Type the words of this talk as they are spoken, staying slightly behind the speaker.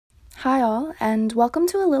Hi all, and welcome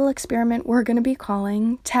to a little experiment we're going to be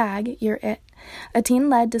calling Tag You're It, a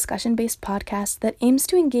teen-led discussion-based podcast that aims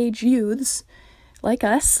to engage youths, like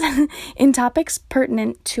us, in topics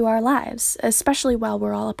pertinent to our lives, especially while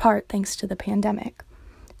we're all apart thanks to the pandemic.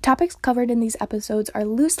 Topics covered in these episodes are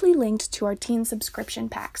loosely linked to our teen subscription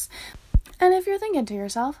packs. And if you're thinking to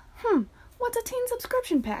yourself, what's a teen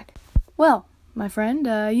subscription pack? Well, my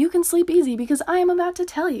friend, you can sleep easy because I am about to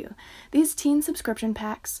tell you. These teen subscription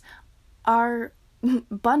packs are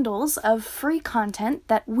bundles of free content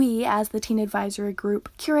that we, as the Teen Advisory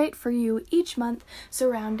Group, curate for you each month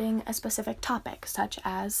surrounding a specific topic, such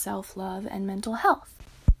as self-love and mental health.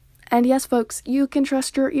 And yes, folks, you can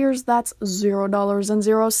trust your ears, that's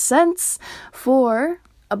 $0.00 for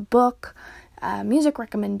a book, music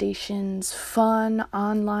recommendations, fun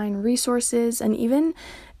online resources, and even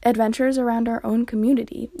adventures around our own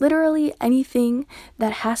community. Literally anything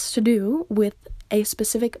that has to do with a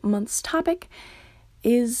specific month's topic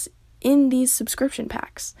is in these subscription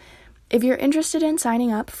packs. If you're interested in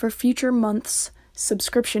signing up for future months'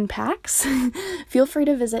 subscription packs, feel free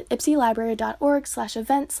to visit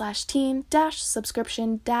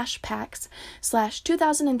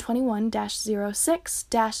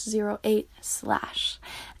ipclibrary.org/event/teen-subscription-packs/2021-06-08/.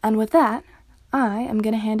 And with that, I am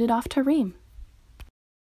going to hand it off to Reem.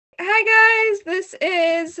 Hi guys, this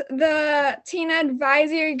is the Teen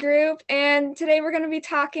Advisory Group, and today we're going to be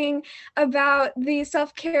talking about the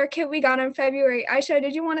self-care kit we got in February. Aisha,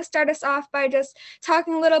 did you want to start us off by just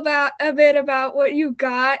talking a bit about what you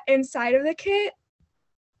got inside of the kit?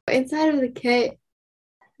 Inside of the kit,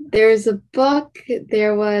 there's a book,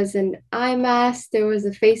 there was an eye mask, there was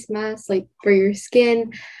a face mask like for your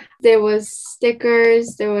skin, there was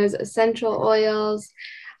stickers, there was essential oils,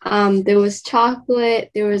 there was chocolate,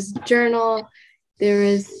 there was journal, there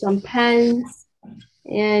was some pens,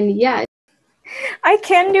 and yeah. I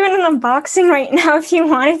can do an unboxing right now if you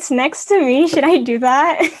want. It's next to me. Should I do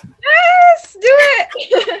that? Yes, do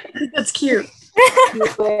it! That's cute.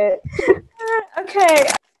 Okay.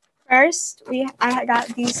 First, I got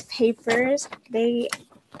these papers.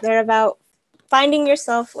 They're about finding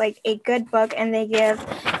yourself like a good book, and they give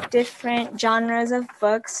different genres of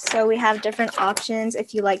books. So we have different options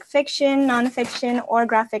if you like fiction, nonfiction, or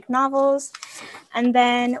graphic novels. And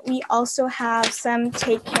then we also have some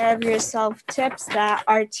take care of yourself tips that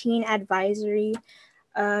our teen advisory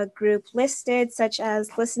group listed, such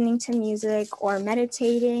as listening to music or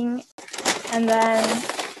meditating. And then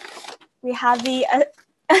we have the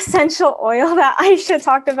essential oil that Aisha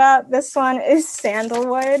talked about. This one is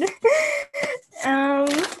sandalwood.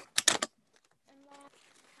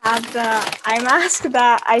 Have the eye mask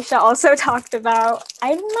that Aisha also talked about.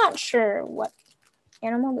 I'm not sure what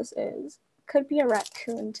animal this is. Could be a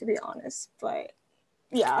raccoon, to be honest, but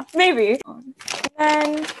yeah, maybe. And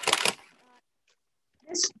then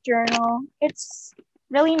this journal, it's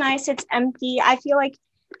really nice. It's empty. I feel like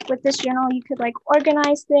with this journal, you could like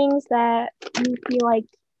organize things that you feel like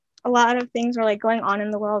a lot of things are like going on in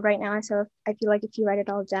the world right now. So I feel like if you write it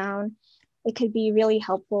all down, it could be really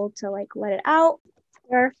helpful to like let it out.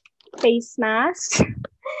 Their face masks.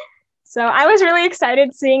 So I was really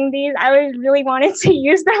excited seeing these. I really wanted to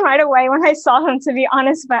use them right away when I saw them, to be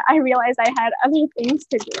honest, but I realized I had other things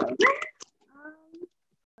to do.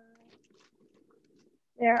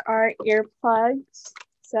 There are earplugs.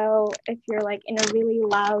 So if you're like in a really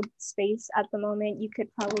loud space at the moment, you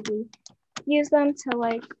could probably use them to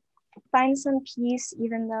like find some peace,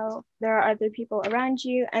 even though there are other people around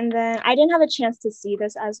you. And then I didn't have a chance to see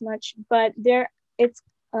this as much, but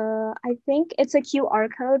I think it's a QR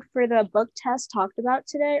code for the book test talked about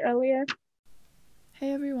earlier.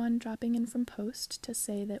 Hey everyone, dropping in from post to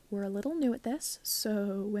say that we're a little new at this,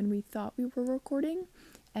 so when we thought we were recording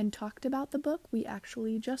and talked about the book, we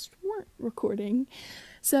actually just weren't recording.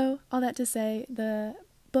 So all that to say, the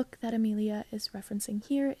book that Amelia is referencing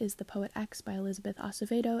here is The Poet X by Elizabeth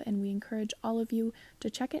Acevedo, and we encourage all of you to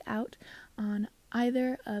check it out on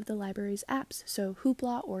either of the library's apps, so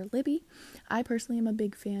Hoopla or Libby. I personally am a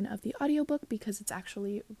big fan of the audiobook because it's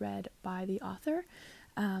actually read by the author,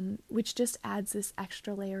 which just adds this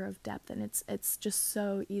extra layer of depth, and it's just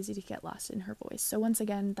so easy to get lost in her voice. So once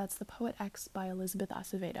again, that's The Poet X by Elizabeth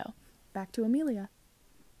Acevedo. Back to Amelia.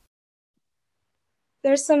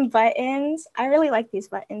 There's some buttons. I really like these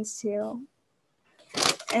buttons too.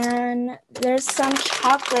 And there's some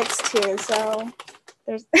chocolates too, so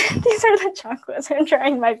these are the chocolates. I'm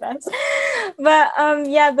trying my best. But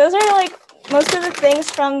yeah, those are like most of the things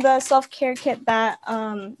from the self-care kit that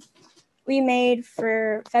we made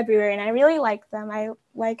for February, and I really like them. I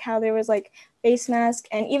like how there was like face mask,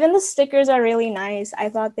 and even the stickers are really nice. I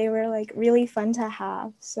thought they were like really fun to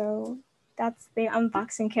have. So that's the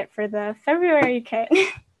unboxing kit for the February kit.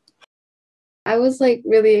 I was like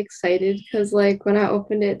really excited because like when I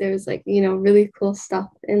opened it, there was like, really cool stuff.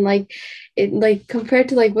 And like it like compared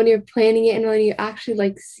to like when you're planning it and when you actually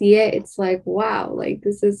like see it, it's like, wow, like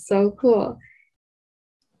this is so cool.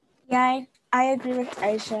 Yeah, I agree with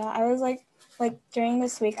Aisha. I was like during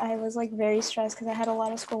this week, I was like very stressed because I had a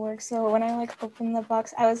lot of schoolwork. So when I like opened the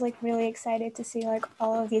box, I was like really excited to see like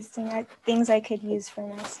all of these things I could use for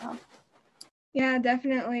myself. Yeah,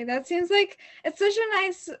 definitely. That seems like it's such a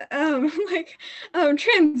nice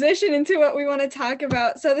transition into what we want to talk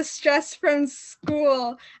about. So the stress from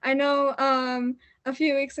school. I know a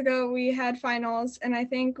few weeks ago we had finals, and I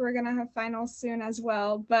think we're gonna have finals soon as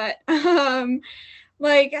well. But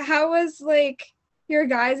like how was like your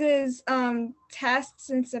guys's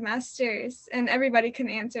tests and semesters? And everybody can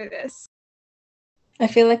answer this. I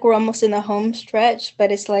feel like we're almost in the home stretch, but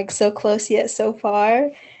it's like so close yet so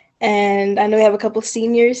far. And I know we have a couple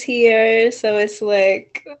seniors here, so it's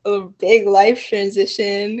like a big life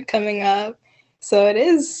transition coming up. So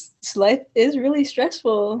life is really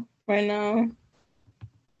stressful right now.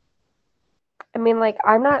 I mean, like,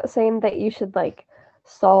 I'm not saying that you should like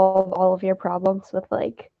solve all of your problems with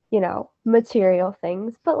like, material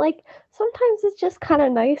things, but like sometimes it's just kind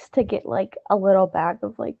of nice to get like a little bag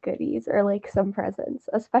of like goodies or like some presents,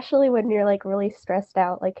 especially when you're like really stressed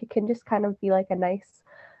out. Like it can just kind of be like a nice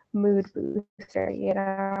mood booster.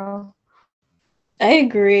 I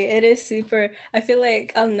agree. It is super. I feel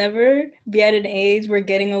like I'll never be at an age where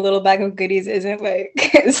getting a little bag of goodies isn't like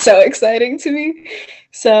so exciting to me.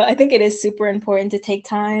 So I think it is super important to take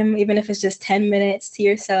time, even if it's just 10 minutes to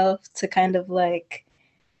yourself to kind of like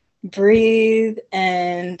breathe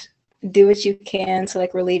and do what you can to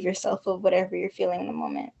like relieve yourself of whatever you're feeling in the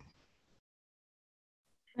moment.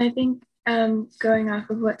 I think going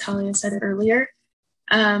off of what Talia said earlier,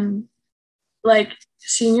 like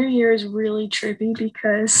senior year is really trippy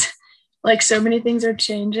because like so many things are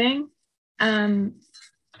changing. And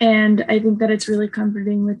I think that it's really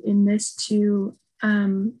comforting within this to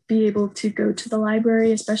be able to go to the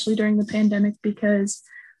library, especially during the pandemic, because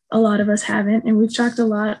a lot of us haven't. And we've talked a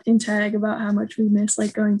lot in TAG about how much we miss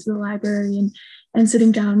like going to the library and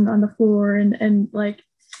sitting down on the floor and like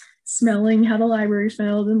smelling how the library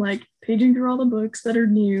smelled and like paging through all the books that are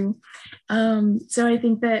new. So I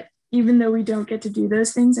think that even though we don't get to do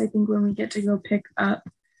those things, I think when we get to go pick up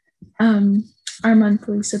our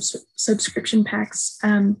monthly subscription packs,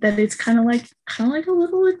 that it's kind of like a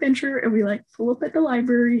little adventure, and we like pull up at the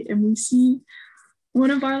library and we see one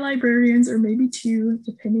of our librarians or maybe two,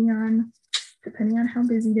 depending on how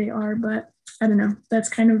busy they are. But I don't know, that's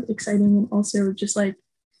kind of exciting, and also just like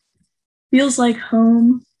feels like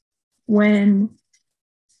home when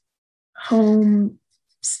home's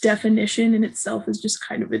definition in itself is just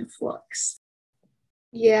kind of in flux.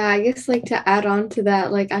 Yeah, I guess like to add on to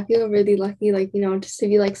that, like I feel really lucky, like, just to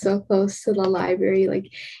be like so close to the library.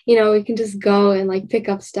 Like, we can just go and like pick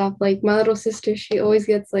up stuff. Like my little sister, she always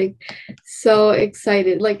gets like so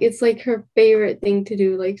excited. Like it's like her favorite thing to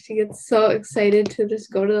do. Like she gets so excited to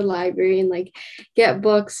just go to the library and like get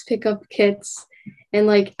books, pick up kits. And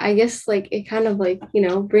like I guess like it kind of like,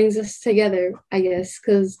 brings us together, I guess,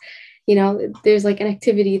 because there's like an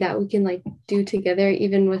activity that we can like do together,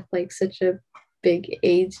 even with like such a big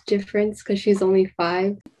age difference, because she's only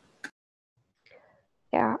 5.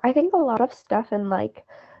 Yeah, I think a lot of stuff in like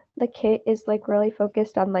the kit is like really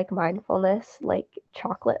focused on like mindfulness, like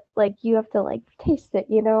chocolate. Like you have to like taste it,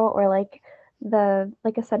 or like the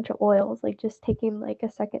like essential oils, like just taking like a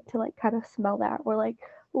second to like kind of smell that, or like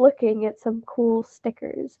looking at some cool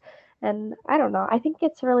stickers. And I don't know, I think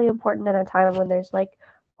it's really important in a time when there's like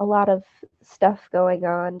a lot of stuff going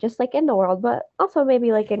on, just like in the world, but also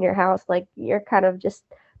maybe like in your house, like you're kind of just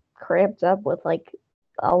cramped up with like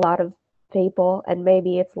a lot of people and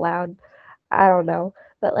maybe it's loud. I don't know.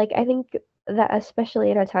 But like I think that especially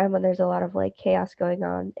in a time when there's a lot of like chaos going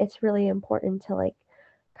on, it's really important to like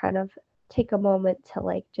kind of take a moment to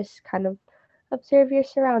like just kind of observe your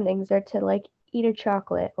surroundings, or to like eat a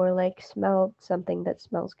chocolate or like smell something that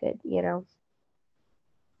smells good.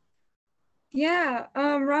 Yeah,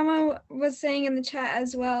 Rama was saying in the chat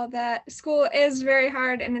as well that school is very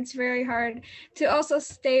hard, and it's very hard to also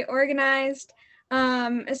stay organized,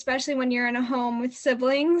 especially when you're in a home with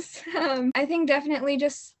siblings. I think definitely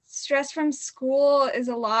just stress from school is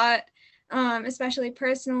a lot, especially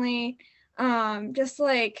personally. Just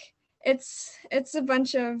like it's a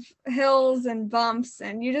bunch of hills and bumps,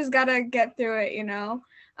 and you just gotta get through it,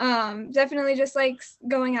 Definitely just like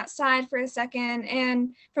going outside for a second.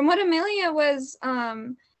 And from what Amelia was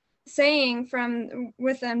saying from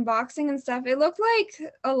with the unboxing and stuff, it looked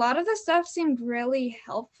like a lot of the stuff seemed really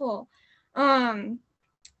helpful. And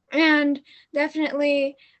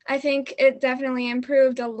definitely, I think it definitely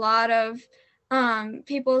improved a lot of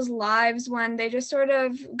people's lives when they just sort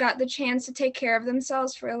of got the chance to take care of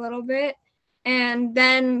themselves for a little bit and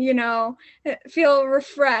then, feel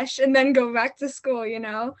refreshed and then go back to school,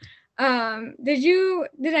 Did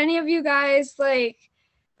any of you guys like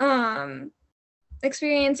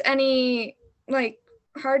experience any like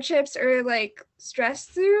hardships or like stress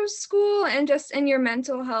through school and just in your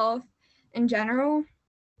mental health in general?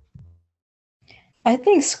 I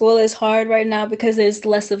think school is hard right now because there's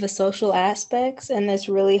less of a social aspects, and it's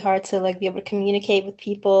really hard to like be able to communicate with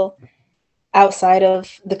people outside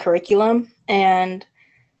of the curriculum, and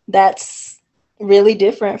that's really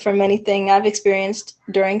different from anything I've experienced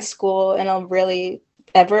during school and really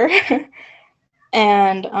ever.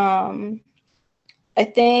 And I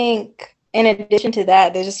think in addition to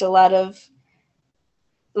that, there's just a lot of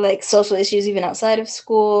like social issues even outside of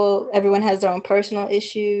school. Everyone has their own personal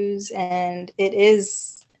issues, and it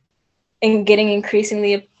is getting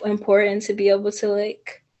increasingly important to be able to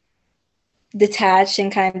like detach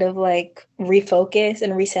and kind of like refocus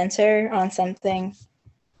and recenter on something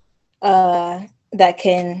that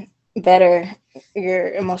can better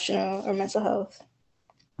your emotional or mental health.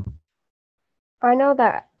 I know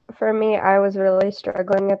that for me, I was really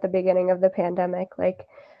struggling at the beginning of the pandemic. Like,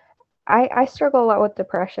 I struggle a lot with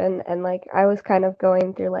depression, and like I was kind of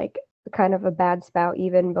going through like kind of a bad spout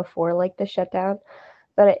even before like the shutdown,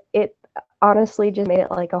 but it honestly just made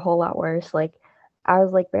it like a whole lot worse. Like I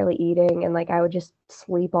was like barely eating, and like I would just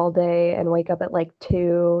sleep all day and wake up at like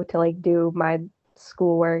 2 to like do my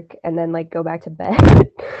schoolwork and then like go back to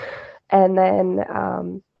bed. And then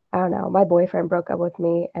I don't know, my boyfriend broke up with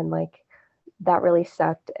me, and like that really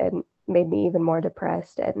sucked and made me even more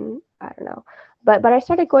depressed, and I don't know. But I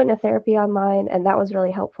started going to therapy online, and that was really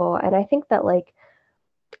helpful. And I think that like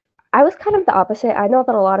I was kind of the opposite. I know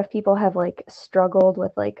that a lot of people have like struggled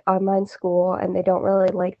with like online school and they don't really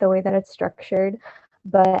like the way that it's structured,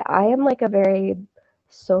 but I am like a very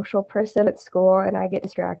social person at school, and I get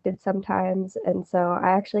distracted sometimes. And so I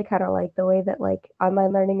actually kind of like the way that like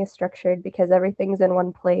online learning is structured, because everything's in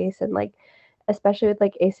one place, and like especially with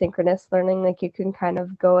like asynchronous learning, like you can kind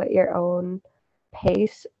of go at your own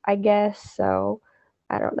pace, I guess. So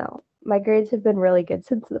I don't know. My grades have been really good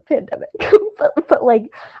since the pandemic, but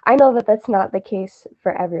like I know that that's not the case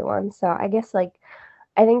for everyone. So I guess like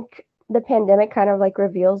I think the pandemic kind of like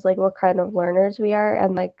reveals like what kind of learners we are,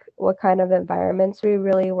 and like what kind of environments we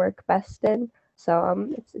really work best in.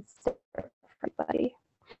 So it's different for everybody.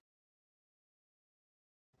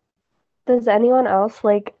 Does anyone else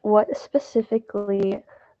like, what specifically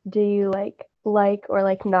do you like or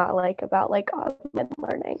like not like about like online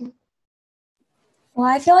learning? Well,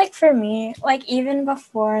 I feel like for me, like even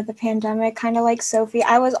before the pandemic, kind of like Sophie,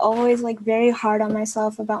 I was always like very hard on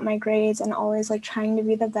myself about my grades and always like trying to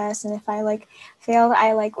be the best. And if I like failed,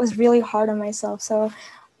 I like was really hard on myself. So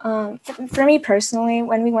for me personally,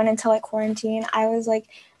 when we went into like quarantine, I was like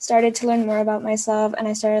started to learn more about myself, and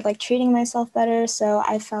I started like treating myself better. So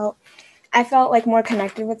I felt like more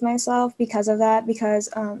connected with myself because of that. Because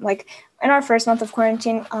like in our first month of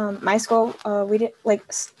quarantine, my school we did like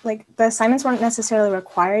the assignments weren't necessarily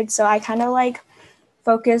required, so I kind of like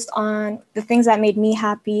focused on the things that made me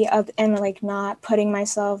happy and like not putting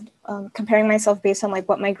myself comparing myself based on like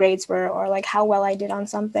what my grades were or like how well I did on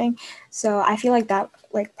something. So I feel like that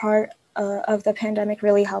like part of the pandemic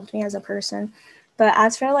really helped me as a person. But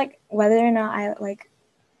as for like whether or not I like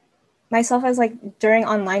myself as like during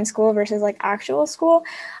online school versus like actual school,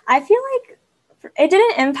 I feel like it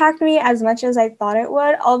didn't impact me as much as I thought it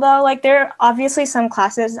would. Although like there are obviously some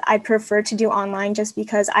classes I prefer to do online just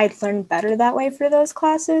because I'd learn better that way for those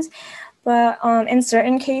classes. But in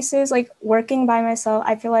certain cases, like working by myself,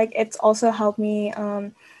 I feel like it's also helped me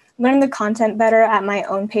learn the content better at my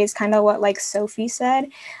own pace, kind of what like Sophie said.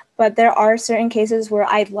 But there are certain cases where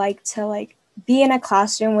I'd like to like be in a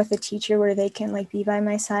classroom with a teacher where they can like be by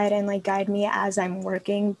my side and like guide me as I'm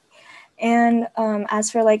working. And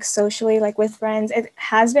as for like socially, like with friends, it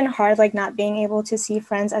has been hard, like not being able to see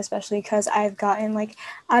friends, especially because I've gotten like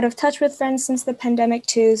out of touch with friends since the pandemic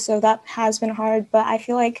too. So that has been hard. But I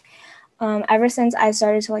feel like ever since I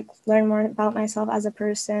started to like learn more about myself as a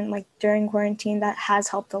person, like during quarantine, that has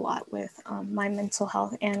helped a lot with my mental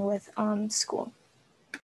health and with school.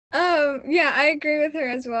 Yeah, I agree with her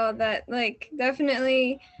as well that like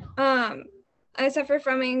definitely I suffer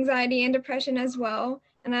from anxiety and depression as well.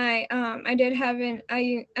 and I did have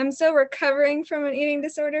I'm still recovering from an eating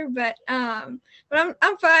disorder, but I'm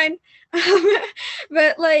fine.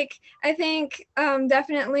 But like I think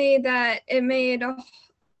definitely that it made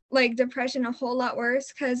like depression a whole lot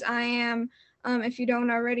worse, because I am, if you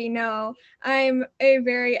don't already know, I'm a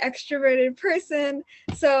very extroverted person.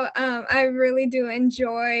 So I really do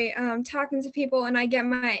enjoy talking to people, and I get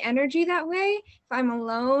my energy that way. If I'm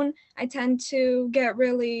alone, I tend to get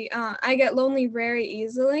I get lonely very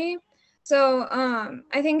easily. So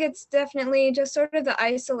I think it's definitely just sort of the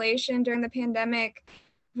isolation during the pandemic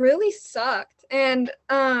really sucked. And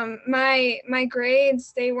my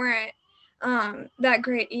grades, they weren't that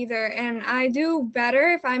great either. And I do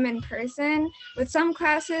better if I'm in person with some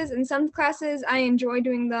classes, and some classes I enjoy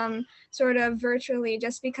doing them sort of virtually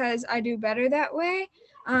just because I do better that way.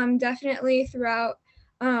 Definitely throughout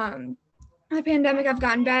the pandemic, I've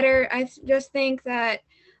gotten better. I just think that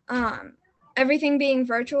everything being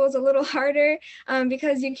virtual is a little harder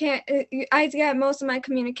because you can't, I get most of my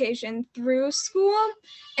communication through school,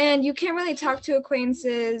 and you can't really talk to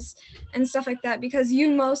acquaintances and stuff like that because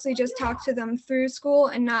you mostly just talk to them through school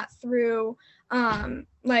and not through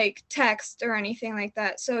like text or anything like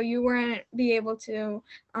that. So you wouldn't be able to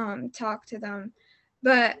talk to them.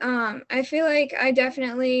 But I feel like I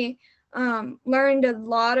definitely learned a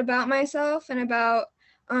lot about myself and about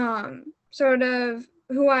sort of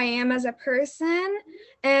who I am as a person,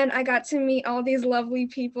 and I got to meet all these lovely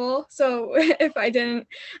people. So if I didn't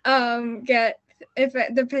if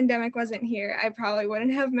the pandemic wasn't here, I probably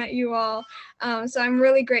wouldn't have met you all. So I'm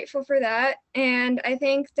really grateful for that. And I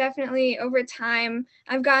think definitely over time,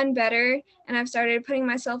 I've gotten better and I've started putting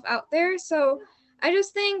myself out there. So I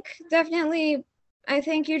just think definitely, I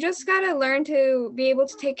think you just got to learn to be able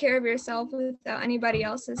to take care of yourself without anybody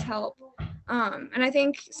else's help. And I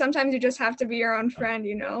think sometimes you just have to be your own friend,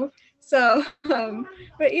 you know? So,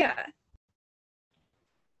 but yeah.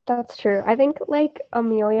 That's true. I think like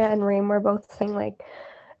Amelia and Rain were both saying like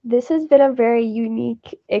this has been a very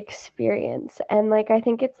unique experience, and like I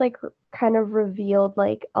think it's like kind of revealed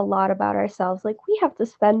like a lot about ourselves. Like we have to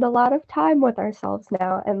spend a lot of time with ourselves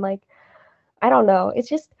now, and like I don't know,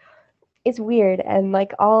 it's weird, and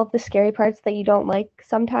like all of the scary parts that you don't like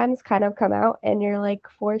sometimes kind of come out, and you're like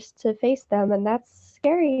forced to face them, and that's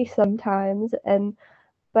scary sometimes. And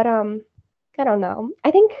but I don't know. I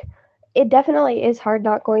think it definitely is hard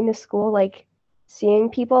not going to school, like seeing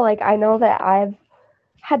people. Like I know that I've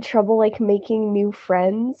had trouble like making new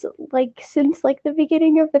friends like since like the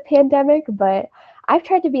beginning of the pandemic, but I've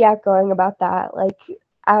tried to be outgoing about that. Like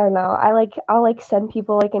I don't know. I'll like send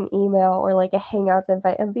people like an email or like a Hangouts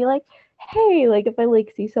invite and be like, hey, like if I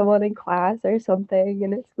like see someone in class or something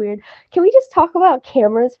and it's weird, can we just talk about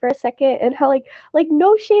cameras for a second and how like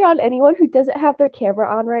no shade on anyone who doesn't have their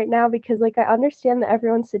camera on right now, because like I understand that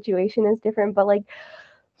everyone's situation is different, but like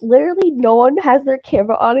literally no one has their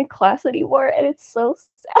camera on in class anymore, and it's so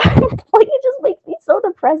sad. Like it just makes me so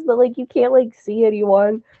depressed that like you can't like see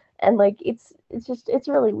anyone, and like it's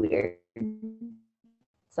really weird.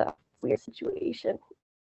 It's a weird situation.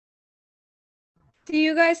 Do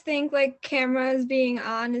you guys think like cameras being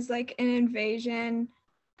on is like an invasion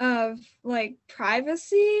of like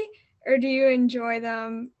privacy, or do you enjoy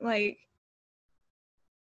them like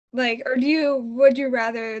or would you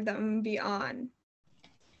rather them be on?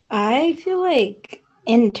 I feel like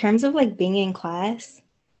in terms of like being in class,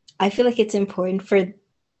 I feel like it's important for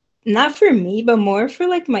not for me, but more for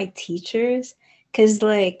like my teachers, because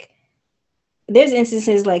like there's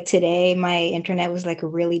instances like today my internet was like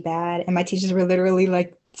really bad and my teachers were literally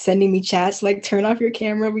like sending me chats like turn off your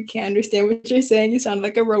camera, we can't understand what you're saying, you sound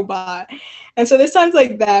like a robot. And so there's times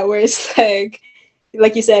like that where it's like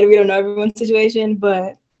you said, we don't know everyone's situation,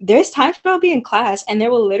 but there's times where I'll be in class and I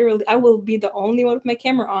will be the only one with my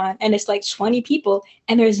camera on, and it's like 20 people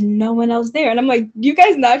and there's no one else there, and I'm like, you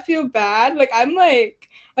guys not feel bad? Like I'm like,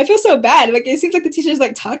 I feel so bad. Like it seems like the teacher's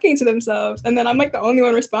like talking to themselves, and then I'm like the only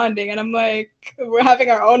one responding, and I'm like, we're having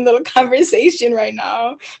our own little conversation right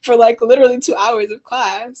now for like literally 2 hours of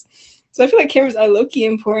class. So I feel like cameras are low-key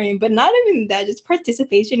important, but not even that, just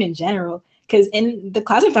participation in general. Because in the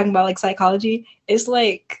class I'm talking about, like psychology, it's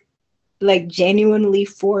like genuinely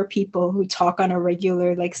 4 people who talk on a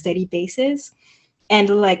regular, like steady basis.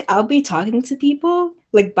 And like I'll be talking to people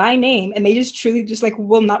like by name, and they just truly just like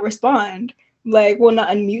will not respond. Like will not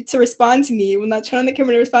unmute to respond to me, will not turn on the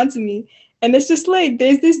camera to respond to me. And it's just like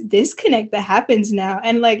there's this disconnect that happens now.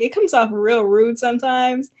 And like it comes off real rude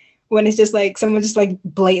sometimes when it's just like someone just like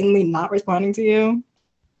blatantly not responding to you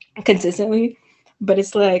consistently. But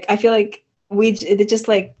it's like I feel like it just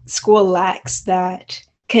like school lacks that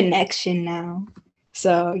connection now.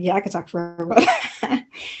 So yeah, I could talk forever about that.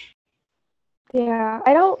 Yeah,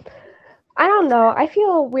 I don't know. I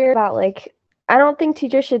feel weird about like I don't think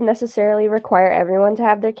teachers should necessarily require everyone to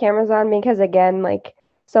have their cameras on because again, like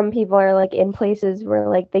some people are like in places where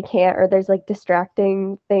like they can't or there's like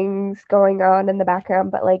distracting things going on in the background,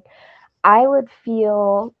 but like I would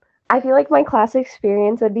feel I feel like my class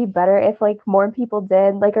experience would be better if like more people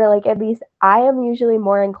did, like or like at least I am usually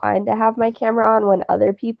more inclined to have my camera on when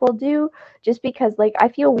other people do, just because like I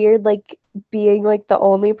feel weird like being like the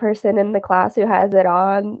only person in the class who has it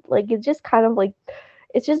on. Like it's just kind of like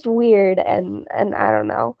it's just weird and I don't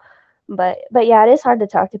know. But yeah, it is hard to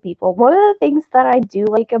talk to people. One of the things that I do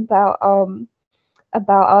like about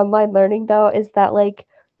online learning though is that like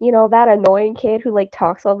that annoying kid who like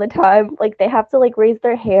talks all the time, like they have to like raise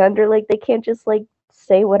their hand or like they can't just like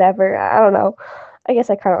say whatever. I don't know. I guess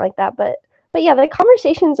I kind of like that, but yeah, the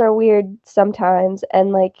conversations are weird sometimes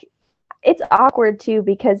and like it's awkward too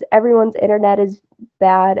because everyone's internet is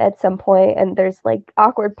bad at some point and there's like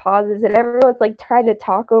awkward pauses and everyone's like trying to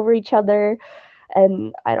talk over each other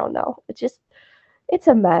and I don't know. It's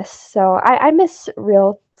a mess. So I miss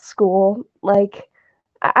real school. Like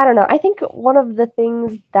I don't know. I think one of the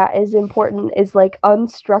things that is important is like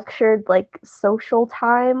unstructured like social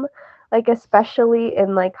time, like especially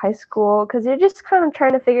in like high school, because you're just kind of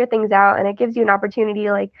trying to figure things out, and it gives you an opportunity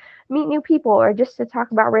to like meet new people or just to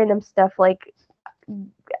talk about random stuff like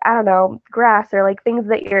I don't know, grass or like things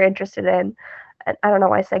that you're interested in. And I don't know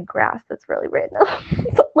why I said grass. That's really random.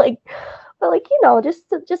 but like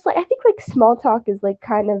just like I think like small talk is like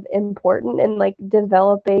kind of important in like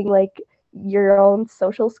developing like your own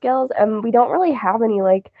social skills, and we don't really have any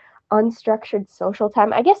like unstructured social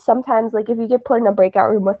time. I guess sometimes like if you get put in a breakout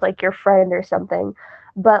room with like your friend or something,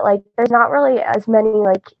 but like there's not really as many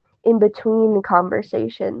like in between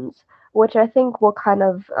conversations, which I think will kind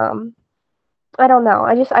of I don't know.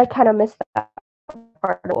 I kind of miss that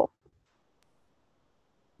part.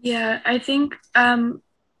 Yeah, I think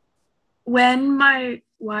when my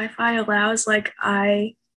Wi-Fi allows, like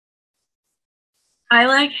I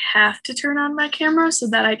like have to turn on my camera so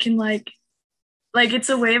that I can like it's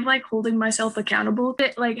a way of like holding myself accountable.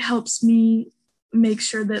 It like helps me make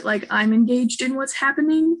sure that like I'm engaged in what's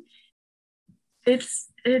happening. It's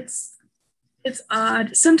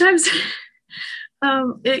odd. Sometimes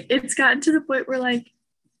it's gotten to the point where like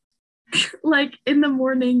in the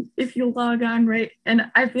morning if you log on, right, and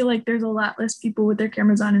I feel like there's a lot less people with their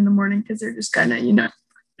cameras on in the morning because they're just kind of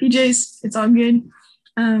PJs, it's all good,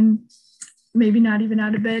 maybe not even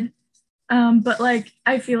out of bed, but like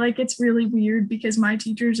I feel like it's really weird because my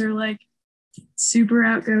teachers are like super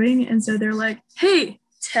outgoing, and so they're like, hey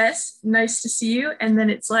Tess, nice to see you, and then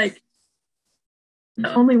it's like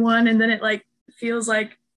the only one, and then it like feels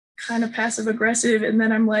like kind of passive aggressive, and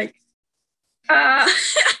then I'm like ah.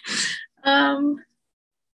 I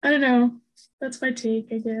don't know. That's my take,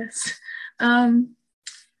 I guess.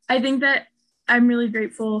 I think that I'm really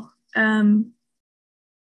grateful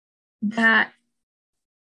that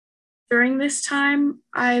during this time,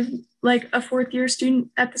 I'm like a fourth year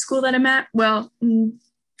student at the school that I'm at. Well,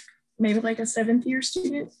 maybe like a seventh year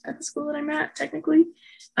student at the school that I'm at, technically.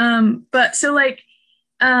 But so like,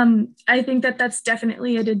 I think that that's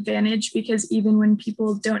definitely an advantage because even when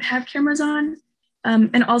people don't have cameras on,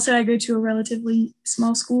 and also I go to a relatively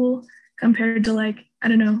small school compared to like, I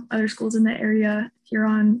don't know, other schools in the area here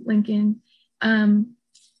on Lincoln.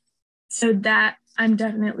 So that I'm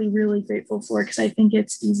definitely really grateful for because I think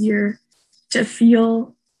it's easier to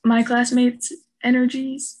feel my classmates'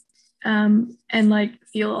 energies and like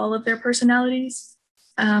feel all of their personalities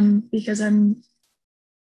because I've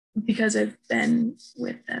been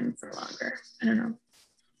with them for longer. I don't know.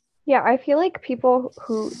 Yeah, I feel like people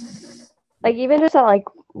who like even just at like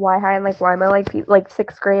Y High and like YMO, like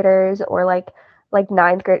sixth graders or like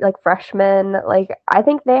ninth grade, like freshmen, like I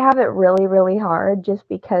think they have it really, really hard just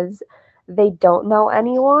because they don't know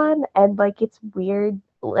anyone and like it's weird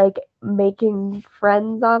like making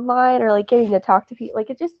friends online or like getting to talk to people. Like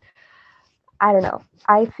it just I don't know.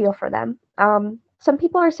 I feel for them. Some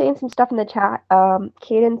people are saying some stuff in the chat.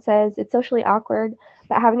 Kaden says it's socially awkward,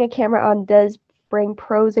 but having a camera on does bring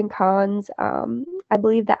pros and cons. I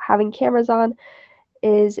believe that having cameras on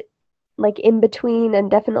is like in between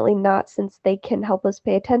and definitely not since they can help us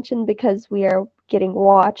pay attention because we are getting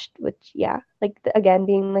watched, which yeah, like again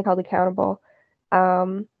being like held accountable.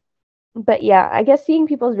 But yeah, I guess seeing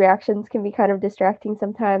people's reactions can be kind of distracting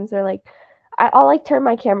sometimes or like I'll like turn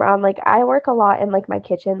my camera on. Like I work a lot in like my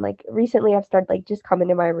kitchen. Like recently I've started like just coming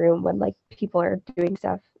to my room when like people are doing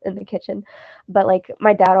stuff in the kitchen. But like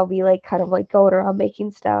my dad will be like kind of like going around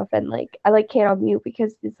making stuff, and like I like can't unmute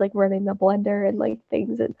because it's like running the blender and like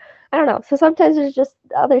things, and I don't know. So sometimes there's just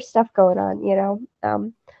other stuff going on, you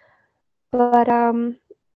know. But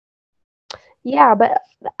yeah, but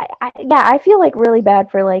I feel like really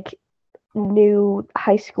bad for like new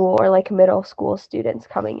high school or like middle school students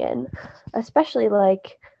coming in, especially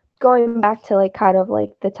like going back to like kind of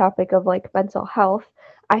like the topic of like mental health.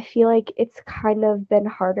 I feel like it's kind of been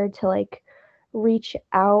harder to like reach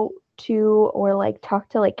out to or like talk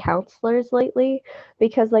to like counselors lately,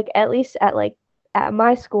 because like at least at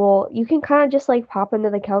my school you can kind of just like pop into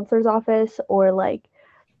the counselor's office or like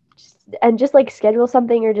and just like schedule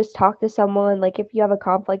something or just talk to someone like if you have a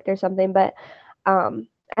conflict or something. But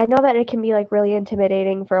I know that it can be like really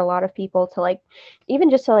intimidating for a lot of people to like even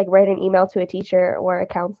just to like write an email to a teacher or a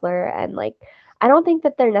counselor. And like I don't think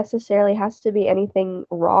that there necessarily has to be anything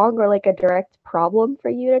wrong or like a direct problem for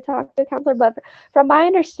you to talk to a counselor. But from my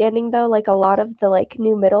understanding though, like a lot of the like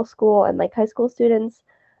new middle school and like high school students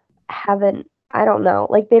haven't, I don't know,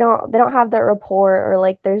 like they don't have that rapport, or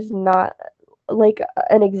like there's not like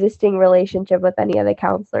an existing relationship with any of the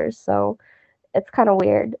counselors. So it's kind of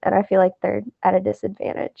weird, and I feel like they're at a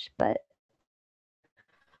disadvantage. But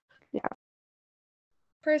yeah.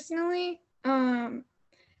 Personally,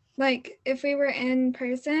 like if we were in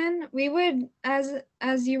person, we would, as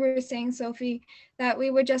you were saying, Sophie, that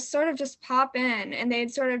we would just sort of just pop in and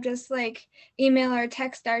they'd sort of just like email or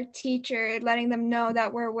text our teacher letting them know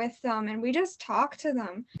that we're with them, and we just talk to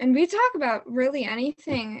them and we talk about really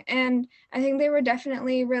anything. And I think they were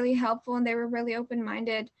definitely really helpful and they were really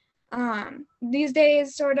open-minded. These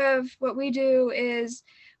days, sort of what we do is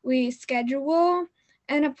we schedule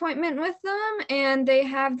an appointment with them, and they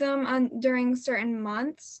have them on during certain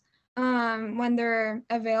months when they're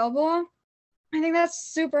available. I think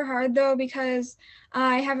that's super hard though, because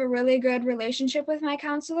I have a really good relationship with my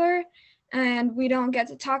counselor and we don't get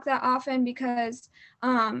to talk that often because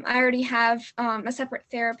I already have a separate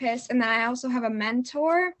therapist, and then I also have a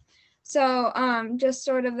mentor. So just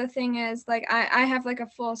sort of the thing is like I have like a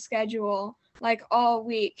full schedule like all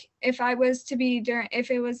week. If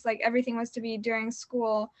it was like everything was to be during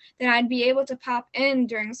school, then I'd be able to pop in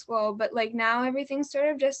during school. But like now everything's sort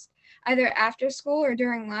of just either after school or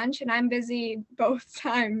during lunch, and I'm busy both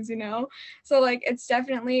times, you know? So like it's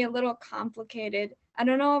definitely a little complicated. I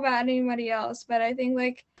don't know about anybody else, but I think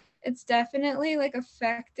like it's definitely like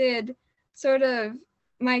affected sort of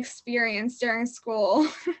my experience during school.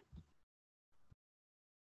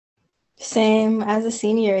 Same as a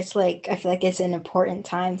senior, it's like I feel like it's an important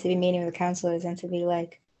time to be meeting with counselors and to be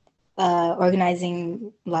like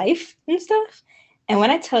organizing life and stuff. And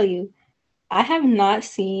when I tell you, I have not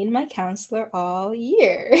seen my counselor all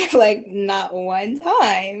year, like not one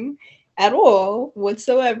time at all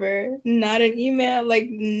whatsoever. Not an email, like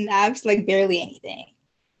apps, like barely anything.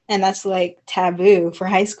 And that's like taboo for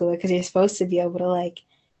high school because you're supposed to be able to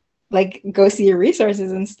like go see your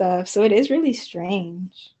resources and stuff. So it is really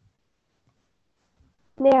strange.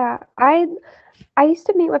 Yeah, I used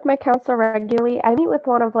to meet with my counselor regularly. I meet with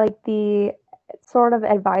one of like the sort of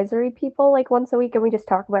advisory people like once a week, and we just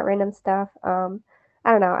talk about random stuff. I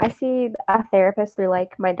don't know. I see a therapist through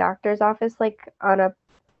like my doctor's office like on a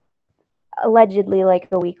allegedly like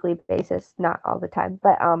a weekly basis, not all the time.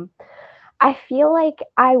 But I feel like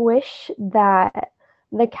I wish that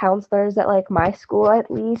the counselors at like my school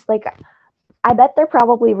at least, like I bet they're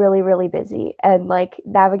probably really, really busy and like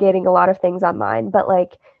navigating a lot of things online, but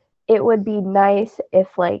like it would be nice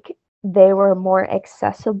if like they were more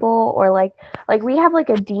accessible, or like we have like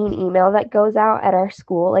a dean email that goes out at our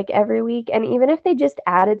school like every week, and even if they just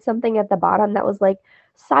added something at the bottom that was like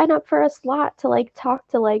sign up for a slot to like talk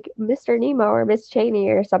to like Mr. Nemo or Miss Cheney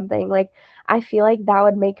or something, like I feel like that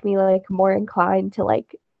would make me like more inclined to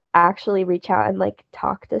like actually reach out and like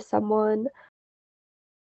talk to someone.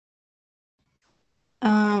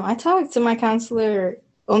 I talked to my counselor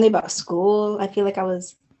only about school. I feel like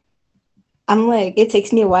I'm like, it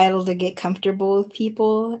takes me a while to get comfortable with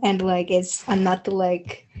people, and like I'm not the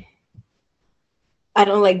like, I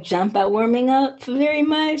don't like jump at warming up very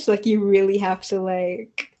much. Like you really have to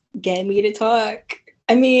like get me to talk.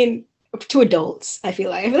 I mean, to adults, I feel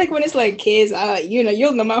like when it's like kids,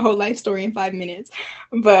 you'll know my whole life story in 5 minutes.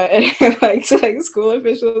 But like to like school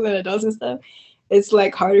officials and adults and stuff, it's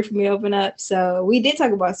like harder for me to open up. So we did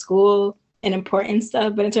talk about school and important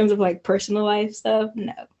stuff, but in terms of like personal life stuff,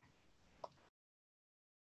 no.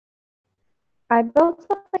 I built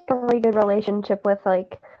like a really good relationship with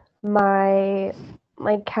like my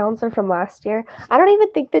like counselor from last year. I don't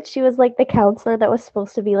even think that she was like the counselor that was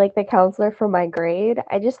supposed to be like the counselor for my grade.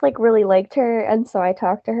 I just like really liked her, and so I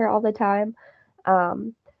talked to her all the time.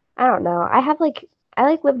 Um, I don't know. I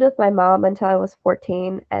like lived with my mom until I was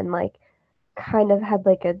 14 and like kind of had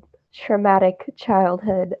like a traumatic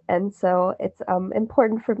childhood, and so it's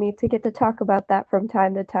important for me to get to talk about that from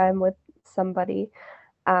time to time with somebody.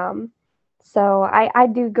 Um, so I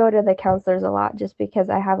do go to the counselors a lot just because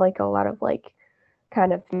I have like a lot of like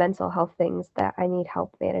kind of mental health things that I need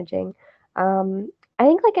help managing. I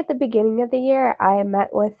think like at the beginning of the year, I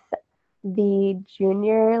met with the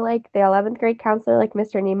junior, like the 11th grade counselor, like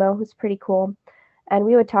Mr. Nemo, who's pretty cool. And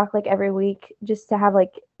we would talk like every week just to have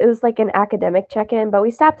like, it was like an academic check in, but we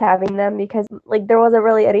stopped having them because like there wasn't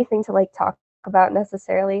really anything to like talk about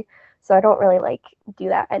necessarily. So I don't really like do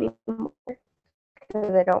that anymore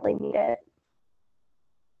because I don't really need it.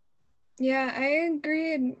 Yeah, I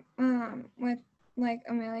agreed with like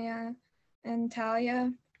Amelia and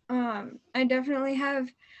Talia. I definitely have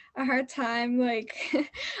a hard time like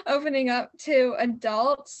opening up to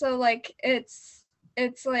adults. So like it's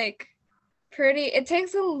like pretty, it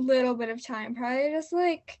takes a little bit of time, probably just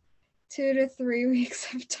like 2 to 3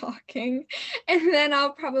 weeks of talking, and then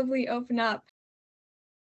I'll probably open up.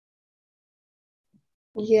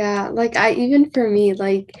 Yeah, like I even for me,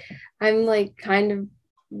 like I'm like kind of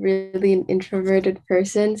really an introverted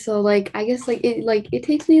person. So like I guess like it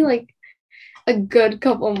takes me like a good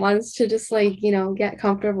couple months to just like, get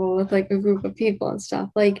comfortable with like a group of people and stuff.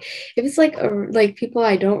 Like if it's like people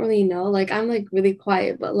I don't really know, like I'm like really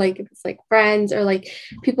quiet, but like if it's like friends or like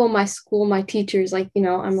people in my school, my teachers, like,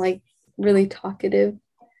 I'm like really talkative.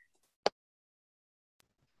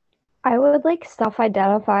 I would like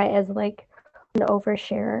self-identify as like an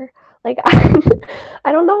oversharer. Like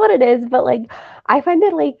I don't know what it is, but like I find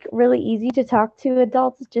it like really easy to talk to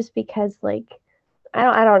adults just because like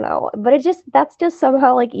I don't know, but that's just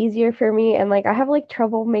somehow like easier for me, and like I have like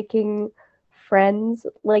trouble making friends.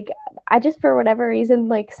 Like I just for whatever reason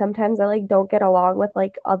like sometimes I like don't get along with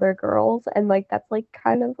like other girls, and like that's like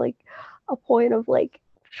kind of like a point of like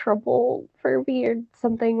trouble for me or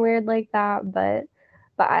something weird like that, but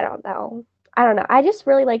I don't know. I don't know. I just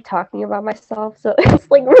really like talking about myself, so it's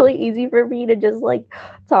like really easy for me to just like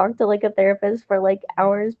talk to like a therapist for like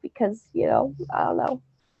hours because, I don't know.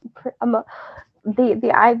 I'm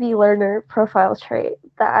the Ivy learner profile trait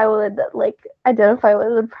that I would like identify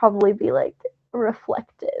with would probably be like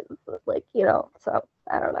reflective, like, so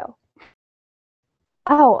I don't know.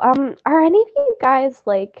 Oh, are any of you guys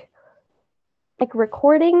like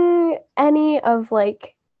recording any of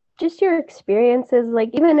like just your experiences, like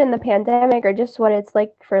even in the pandemic or just what it's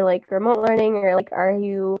like for like remote learning, or like are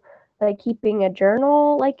you like keeping a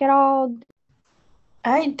journal like at all?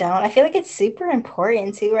 I don't. I feel like it's super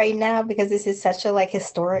important too right now because this is such a like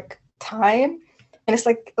historic time. And it's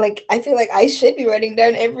like I feel like I should be writing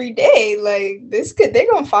down every day. Like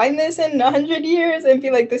they're gonna find this in 100 years and be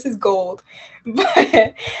like, this is gold. But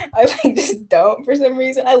I like just don't for some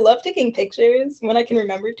reason. I love taking pictures when I can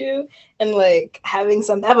remember to, and like I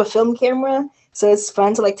have a film camera, so it's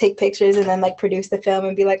fun to like take pictures and then like produce the film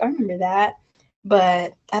and be like, I remember that.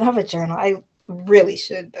 But I don't have a journal. I really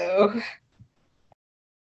should though.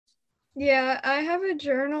 Yeah, I have a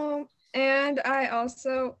journal, and I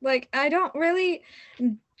also like I don't really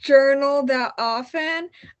journal that often.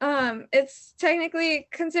 It's technically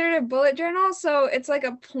considered a bullet journal, so it's like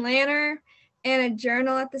a planner and a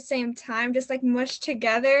journal at the same time, just like mushed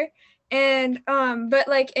together. And but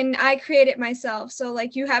like, and I create it myself. So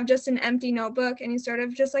like you have just an empty notebook and you sort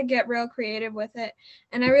of just like get real creative with it.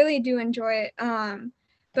 And I really do enjoy it.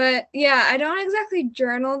 But yeah, I don't exactly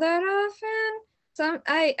journal that often. So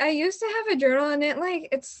I used to have a journal, and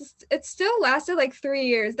it still lasted like 3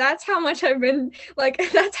 years. That's how much I've been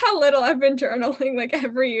like that's how little I've been journaling like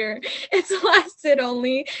every year. It's lasted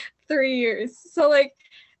only 3 years. So like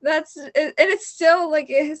and it's still like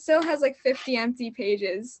it still has like 50 empty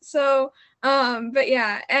pages. So but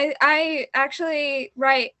yeah, I actually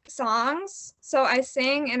write songs. So I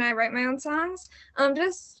sing and I write my own songs.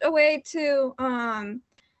 Just a way to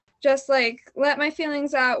just like let my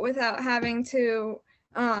feelings out without having to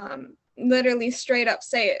literally straight up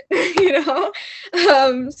say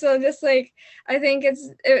it, so just like I think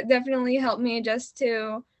it definitely helped me just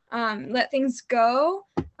to let things go,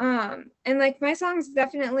 and like my songs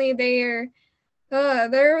definitely they're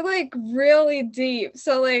like really deep,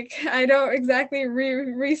 so like I don't exactly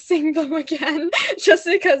re-sing them again just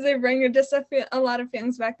because they bring just a lot of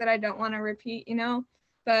feelings back that I don't want to repeat,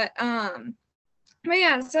 but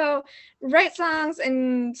yeah, so write songs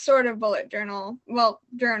and sort of bullet journal. Well,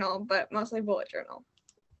 journal, but mostly bullet journal.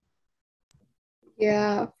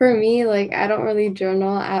 Yeah, for me, like I don't really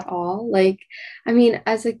journal at all. Like, I mean,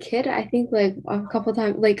 as a kid, I think like a couple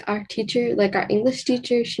times, like our teacher, like our English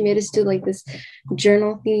teacher, she made us do like this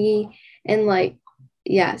journal thingy, and like,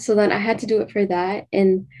 yeah, so then I had to do it for that,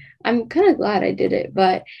 and I'm kind of glad I did it.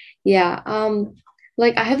 But yeah,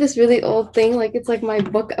 like I have this really old thing, like it's like my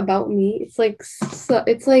book about me. It's like so,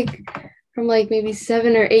 it's like from like maybe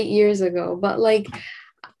 7 or 8 years ago, but like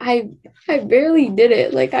I I barely did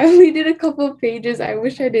it. Like I only did a couple of pages. I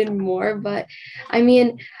wish I did more, but I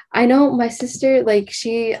mean, I know my sister like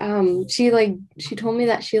she told me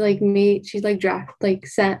that she like draft like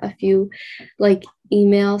sent a few like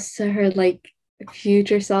emails to her like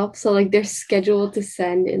future self. So like they're scheduled to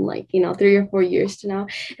send in like, 3 or 4 years to now.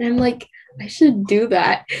 And I'm like, I should do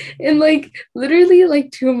that. And like literally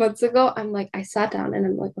like 2 months ago, I'm like, I sat down and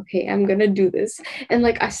I'm like, okay, I'm gonna do this. And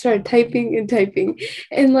like I started typing and typing.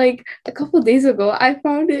 And like a couple of days ago, I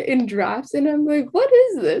found it in drafts and I'm like, what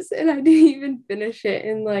is this? And I didn't even finish it.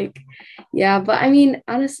 And like, yeah, but I mean,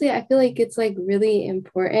 honestly, I feel like it's like really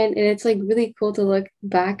important and it's like really cool to look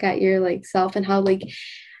back at your like self and how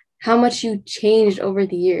much you changed over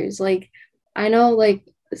the years. Like, I know like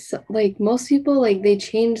most people like they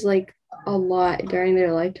change like a lot during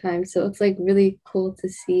their lifetime. So it's like really cool to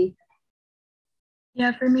see.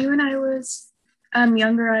 Yeah, for me, when I was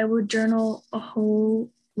younger, I would journal a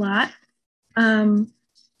whole lot. Um,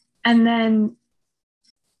 and then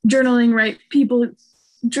journaling, right? People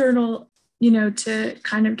journal, to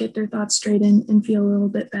kind of get their thoughts straight and feel a little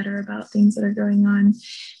bit better about things that are going on.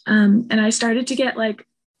 And I started to get like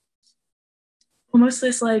almost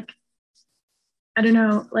this like, I don't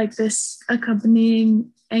know, like this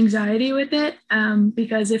accompanying anxiety with it.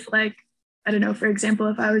 Because if like, I don't know, for example,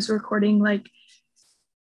 if I was recording like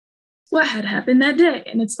what had happened that day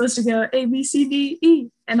and it's supposed to go A, B, C, D, E.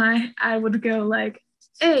 And I would go like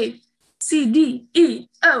A, C, D, E,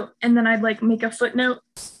 O. And then I'd like make a footnote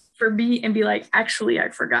for B and be like, actually, I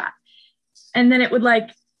forgot. And then it would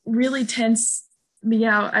like really tense me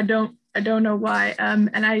out. I don't know why.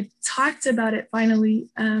 And I talked about it finally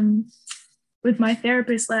with my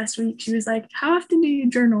therapist last week. She was like, how often do you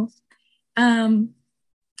journal? And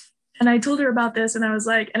I told her about this and I was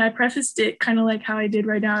like, and I prefaced it kind of like how I did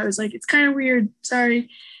right now. I was like, it's kind of weird,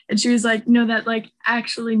 sorry. And she was like, no, that like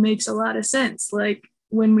actually makes a lot of sense. Like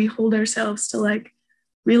when we hold ourselves to like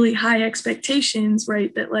really high expectations,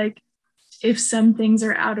 right? That like if some things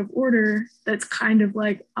are out of order, that's kind of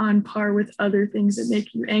like on par with other things that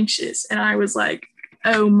make you anxious. And I was like,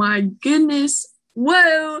 oh my goodness,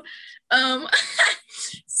 whoa. Um,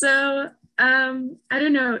 so I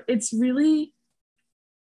don't know, it's really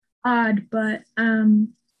odd, but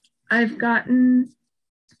I've gotten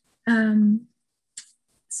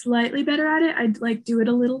slightly better at it. I'd like do it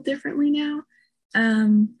a little differently now.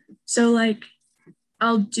 So like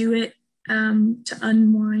I'll do it to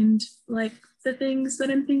unwind like the things that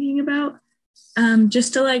I'm thinking about,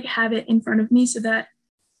 just to like have it in front of me so that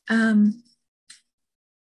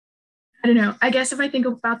I don't know, I guess if I think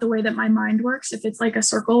about the way that my mind works, if it's like a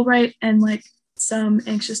circle, right, and like some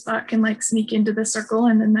anxious thought can like sneak into the circle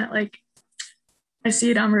and then that like I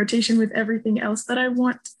see it on rotation with everything else that I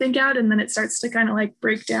want to think out, and then it starts to kind of like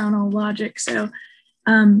break down all logic. So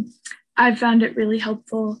I've found it really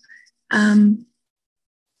helpful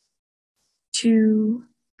to,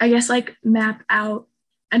 I guess, like map out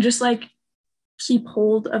and just like keep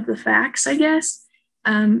hold of the facts, I guess.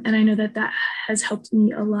 And I know that that has helped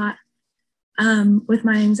me a lot with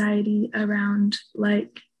my anxiety around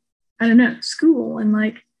like, I don't know, school and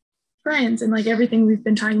like friends and like everything we've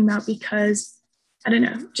been talking about, because I don't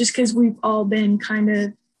know, just because we've all been kind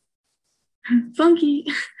of funky.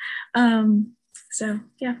 So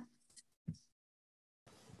yeah.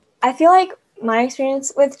 I feel like my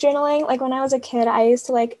experience with journaling, like when I was a kid, I used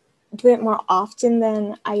to like do it more often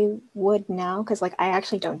than I would now, because like I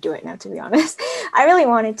actually don't do it now, to be honest. I really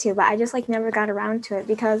wanted to, but I just like never got around to it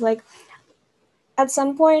because like at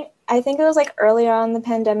some point, I think it was like earlier on in the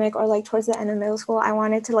pandemic or like towards the end of middle school, I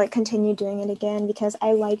wanted to like continue doing it again because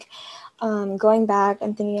I like going back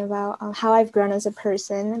and thinking about how I've grown as a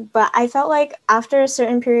person. But I felt like after a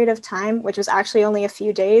certain period of time, which was actually only a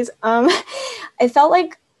few days, it felt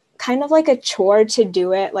like kind of like a chore to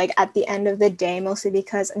do it like at the end of the day, mostly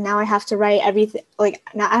because now I have to write everything like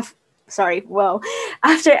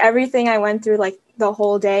after everything I went through like the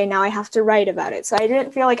whole day, now I have to write about it. So I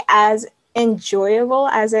didn't feel like as enjoyable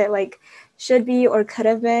as it like should be or could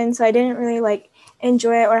have been. So I didn't really like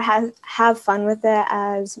enjoy it or have fun with it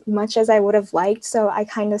as much as I would have liked. So I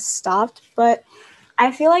kind of stopped. But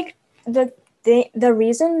I feel like the the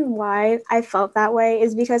reason why I felt that way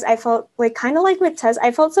is because I felt like, kind of like with Tess,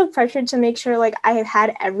 I felt so pressured to make sure like I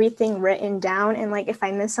had everything written down, and like if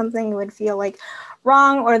I missed something, it would feel like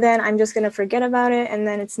wrong, or then I'm just going to forget about it, and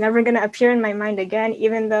then it's never going to appear in my mind again,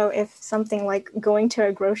 even though if something like going to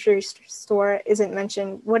a grocery store isn't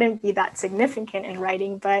mentioned, wouldn't be that significant in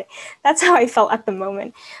writing. But that's how I felt at the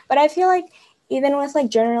moment. But I feel like even with like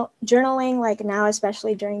journaling, like now,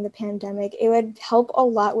 especially during the pandemic, it would help a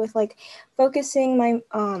lot with like focusing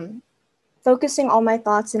all my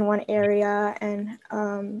thoughts in one area, and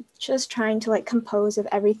just trying to like compose of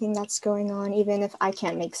everything that's going on, even if I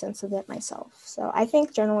can't make sense of it myself. So I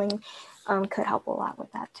think journaling could help a lot with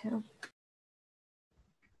that too.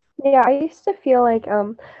 Yeah, I used to feel like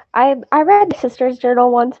I read my sister's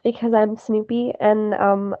journal once because I'm Snoopy, and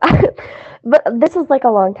but this was like a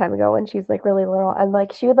long time ago when she was like really little, and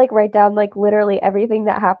like she would like write down like literally everything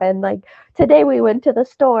that happened. Like today we went to the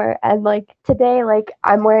store, and like today like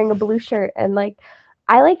I'm wearing a blue shirt, and like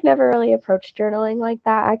I like never really approached journaling like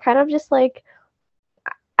that. I kind of just like,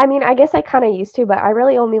 I mean, I guess I kind of used to, but I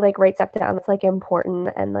really only like write stuff down that's like important,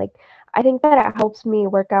 and like I think that it helps me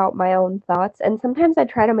work out my own thoughts. And sometimes I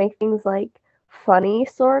try to make things like funny,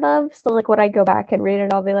 sort of. So like when I go back and read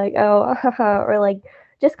it, I'll be like, oh, haha, or like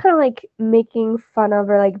just kind of like making fun of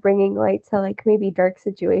or like bringing light to like maybe dark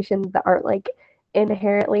situations that aren't like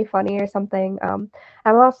inherently funny or something. I'm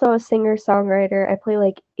also a singer songwriter. I play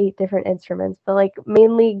like 8 different instruments, but like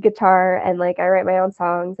mainly guitar, and like I write my own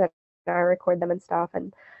songs and I record them and stuff.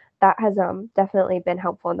 And that has definitely been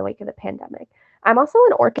helpful in the wake of the pandemic. I'm also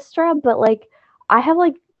in orchestra, but like I have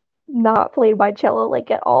like not played my cello like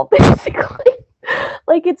at all basically.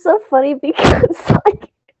 Like it's so funny because like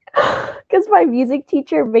because my music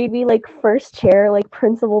teacher made me like first chair, like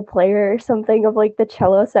principal player or something of like the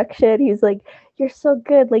cello section. He's like, "You're so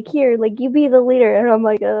good, like here, like you be the leader," and I'm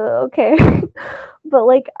like, okay. But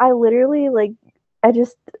like I literally like I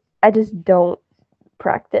just don't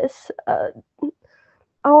practice.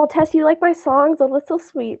 Oh, Tess, you like my songs? Oh, that's so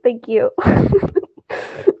sweet. Thank you.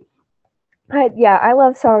 I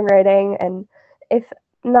love songwriting, and if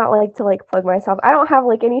not like to like plug myself, I don't have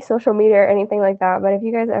like any social media or anything like that, but if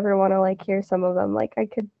you guys ever want to like hear some of them, like I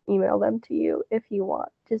could email them to you if you want.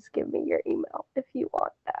 Just give me your email if you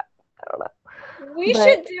want that. I don't know. We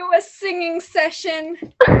should do a singing session.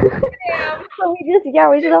 Damn. So we should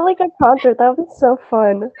have like a concert. That would be so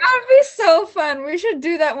fun. That would be so fun. We should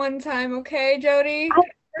do that one time, okay, Jody?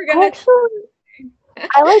 I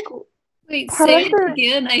like. Wait, say it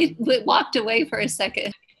again. I walked away for a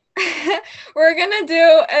second. We're gonna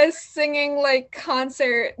do a singing like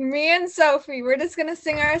concert. Me and Sophie, we're just gonna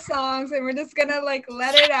sing our songs and we're just gonna like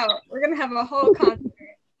let it out. We're gonna have a whole concert.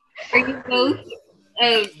 Are you both?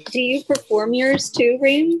 Do you perform yours too,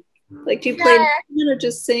 Reem? Like, do you play or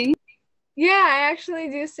just sing? Yeah, I actually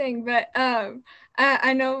do sing, but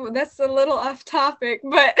I know that's a little off topic,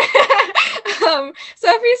 but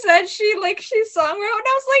Sophie said she songwrote, and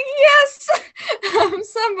I was like, yes,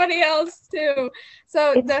 somebody else too.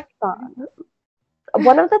 So definitely.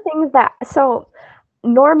 One of the things that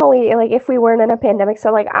normally, like if we weren't in a pandemic,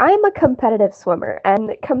 so like I'm a competitive swimmer,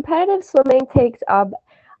 and competitive swimming takes up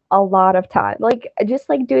a lot of time. Like just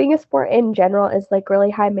like doing a sport in general is like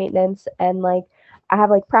really high maintenance, and like I have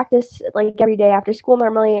like practice like every day after school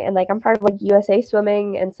normally, and like I'm part of like USA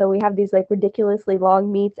Swimming, and so we have these like ridiculously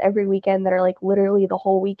long meets every weekend that are like literally the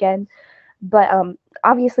whole weekend. But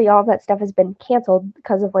obviously all of that stuff has been canceled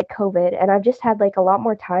because of like COVID, and I've just had like a lot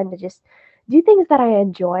more time to just do things that I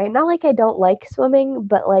enjoy. Not like I don't like swimming,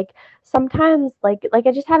 but like sometimes like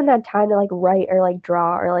I just haven't had time to like write or like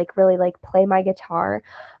draw or like really like play my guitar.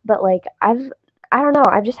 But like I don't know,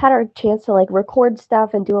 I've just had a chance to like record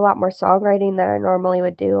stuff and do a lot more songwriting than I normally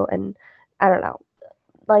would do. And I don't know,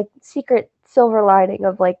 like secret silver lining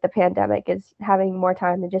of like the pandemic is having more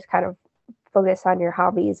time to just kind of focus on your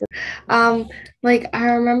hobbies. Like I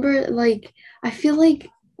remember, like I feel like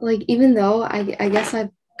even though I guess I've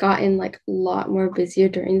gotten like a lot more busier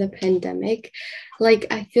during the pandemic, like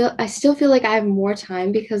I still feel like I have more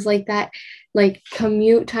time because like that like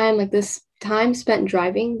commute time, like this time spent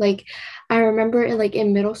driving, like I remember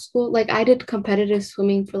in middle school, like I did competitive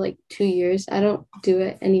swimming for like 2 years. I don't do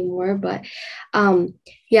it anymore, but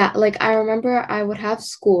yeah, like I remember I would have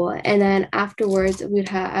school, and then afterwards I would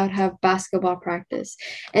have basketball practice,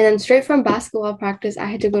 and then straight from basketball practice I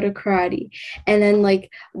had to go to karate, and then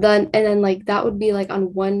that would be like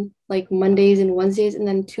on Mondays and Wednesdays, and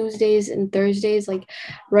then Tuesdays and Thursdays like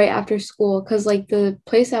right after school, because like the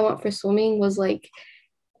place I went for swimming was like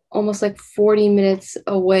almost like 40 minutes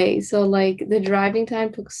away, so like the driving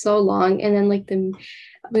time took so long, and then like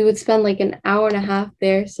we would spend like an hour and a half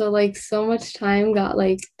there. So like so much time got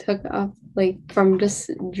like took off like from just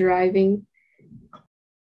driving.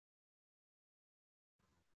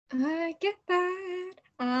 I get that.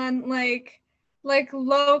 On like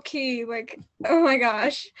low key, like, oh my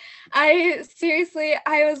gosh. I seriously,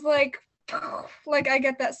 I was like I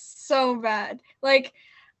get that so bad. Like,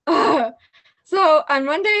 so on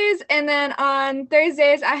Mondays and then on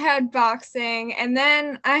Thursdays I had boxing, and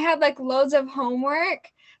then I had like loads of homework.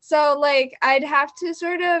 So like I'd have to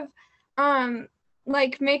sort of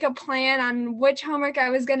like make a plan on which homework I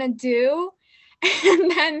was gonna do.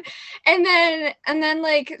 And then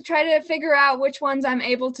like try to figure out which ones I'm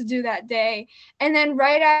able to do that day. And then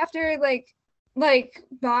right after like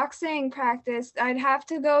boxing practice, I'd have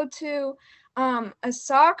to go to a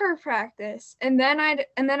soccer practice, and then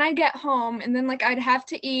I'd get home, and then like I'd have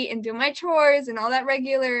to eat and do my chores and all that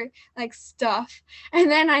regular like stuff, and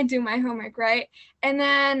then I'd do my homework, right? And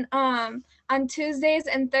then on Tuesdays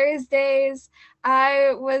and Thursdays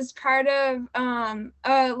I was part of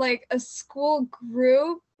like a school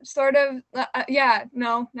group, sort of.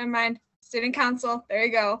 No, never mind. Student council. There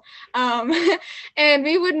you go. And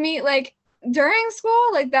we would meet like during school,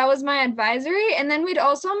 like that was my advisory, and then we'd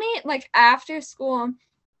also meet like after school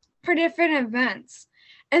for different events.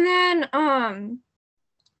 And then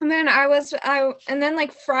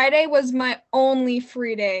like Friday was my only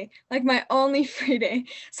free day,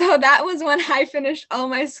 So that was when I finished all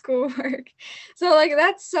my schoolwork. So like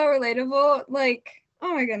that's so relatable. Like,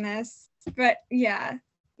 oh my goodness. But yeah,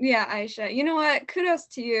 Aisha, you know what? Kudos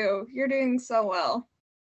to you. You're doing so well.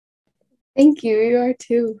 Thank you. You are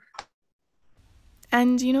too.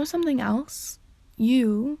 And you know something else?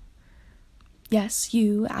 You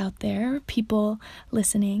out there, people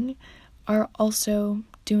listening, are also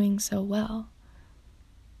doing so well.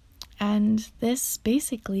 And this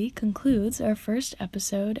basically concludes our first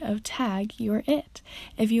episode of Tag Your It.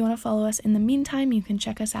 If you want to follow us in the meantime, you can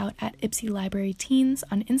check us out at Ypsi Library Teens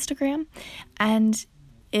on Instagram. And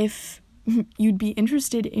if you'd be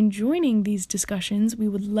interested in joining these discussions, we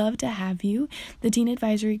would love to have you. The Teen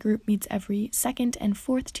Advisory Group meets every second and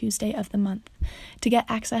fourth Tuesday of the month. To get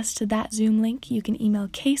access to that Zoom link, you can email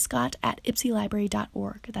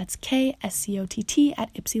kscott@ypsilibrary.org. That's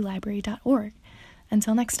KSCOTT@ypsilibrary.org.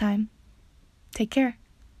 Until next time, take care.